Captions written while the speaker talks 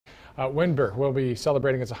Windber will be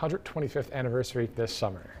celebrating its 125th anniversary this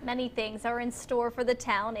summer. Many things are in store for the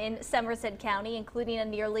town in Somerset County, including a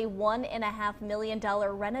nearly $1.5 million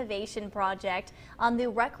renovation project on the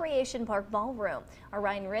Recreation Ballroom. Our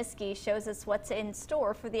Ryan Risky shows us what's in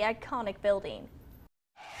store for the iconic building.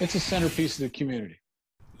 It's a centerpiece of the community.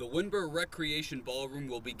 The Windber Recreation Ballroom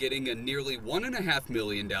will be getting a nearly $1.5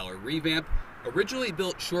 million revamp. Originally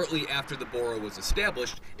built shortly after the borough was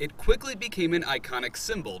established, it quickly became an iconic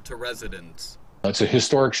symbol to residents. It's a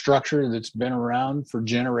historic structure that's been around for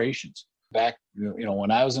generations. Back,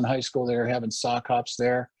 when I was in high school, they were having sock hops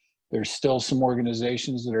there. There's still some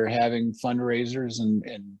organizations that are having fundraisers and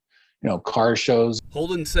car shows.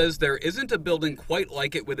 Holden says there isn't a building quite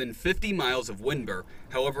like it within 50 miles of Windber.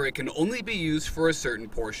 However, it can only be used for a certain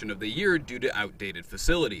portion of the year due to outdated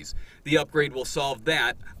facilities. The upgrade will solve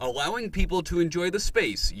that, allowing people to enjoy the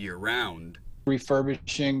space year-round.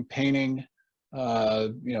 Refurbishing, painting.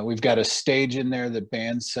 We've got a stage in there that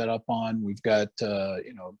bands set up on. We've got,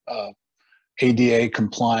 ADA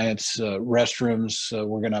compliance, restrooms.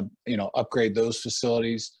 We're going to, upgrade those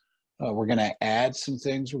facilities. We're going to add some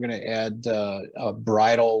things. We're going to add a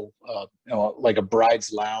bridal, like a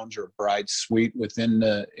bride's lounge or bride's suite within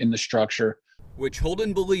the structure, which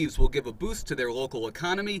Holden believes will give a boost to their local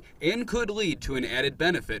economy and could lead to an added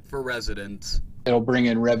benefit for residents. It'll bring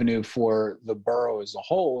in revenue for the borough as a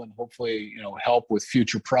whole, and hopefully, help with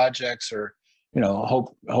future projects, or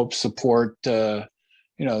help support the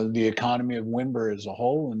economy of Windber as a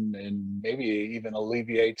whole, and maybe even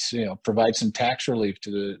alleviates, provide some tax relief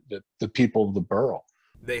to the people of the borough.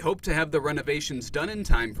 They hope to have the renovations done in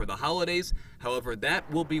time for the holidays. However, that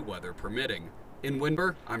will be weather permitting. In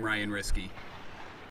Windber, I'm Ryan Risky.